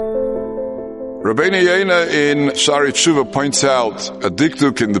Rabbi in Shari Tshuva points out a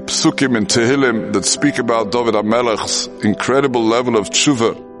dikduk in the Psukim in Tehillim that speak about David HaMelech's incredible level of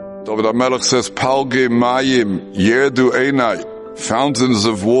Tshuva. David HaMelech says, Palge Mayim Yerdu Einai, fountains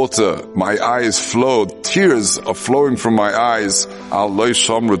of water, my eyes flowed, tears are flowing from my eyes, Al Lo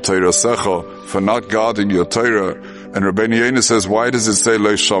Shamru Teirasecha, for not guarding your Torah. And Rabbi Yeina says, why does it say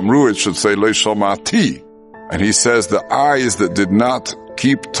Lo Shamru? It should say Lo Shamati. And he says the eyes that did not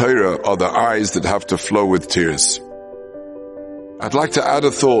keep Torah are the eyes that have to flow with tears. I'd like to add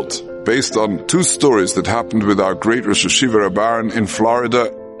a thought based on two stories that happened with our great Rosh Hashiva Rabbi in Florida.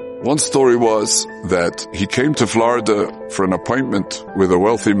 One story was that he came to Florida for an appointment with a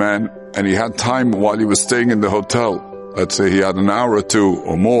wealthy man, and he had time while he was staying in the hotel. Let's say he had an hour or two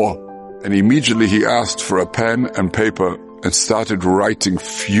or more, and immediately he asked for a pen and paper and started writing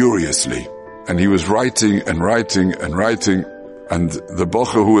furiously. And he was writing and writing and writing, and the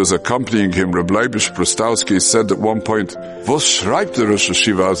bocher who was accompanying him, Rabbi Prostowski, said at one point, "Was schreibt der Rosh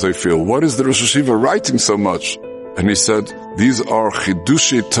Hashiva as I feel? What is the Rosh Hashiva writing so much?" And he said, these are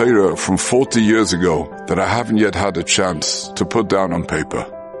Chidushei Torah from 40 years ago that I haven't yet had a chance to put down on paper.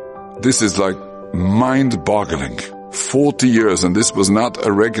 This is like mind-boggling. 40 years, and this was not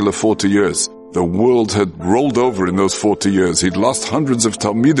a regular 40 years. The world had rolled over in those 40 years. He'd lost hundreds of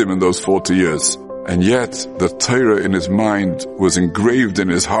Talmidim in those 40 years. And yet, the Torah in his mind was engraved in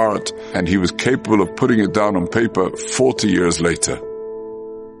his heart, and he was capable of putting it down on paper 40 years later.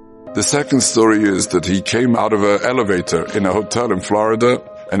 The second story is that he came out of an elevator in a hotel in Florida,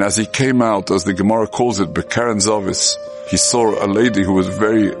 and as he came out, as the Gemara calls it, Bekaren Zovis, he saw a lady who was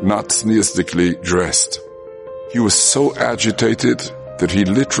very not sneistically dressed. He was so agitated that he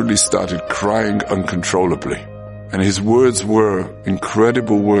literally started crying uncontrollably. And his words were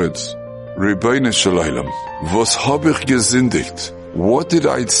incredible words. Rebbeinu Shalom, was hab ich gesündigt? What did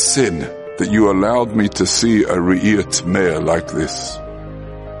I sin that you allowed me to see a Re'iyat Me'ah like this?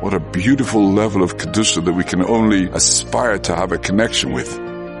 What a beautiful level of Kedusha that we can only aspire to have a connection with.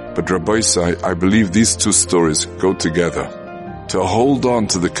 But Rabbi say, I believe these two stories go together. To hold on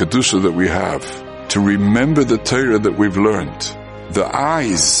to the Kedusha that we have, to remember the Torah that we've learned. The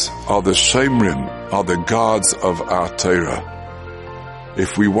eyes are the Shemrim, are the guards of our Torah.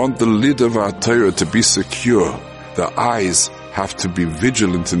 If we want the lid of our Torah to be secure, the eyes have to be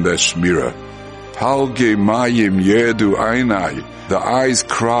vigilant in their Shmirah. Palge Mayim Yerdu Einai, the eyes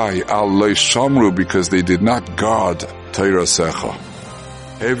cry, Al Lo Shamru, because they did not guard Torah Secha.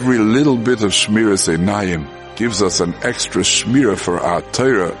 Every little bit of Shmiras Einayim gives us an extra Shmirah for our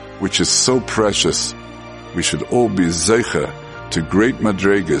Torah, which is so precious. We should all be Zeicha to great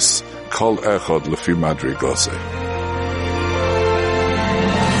Madregas, Kol Echad Lefi Madregosei.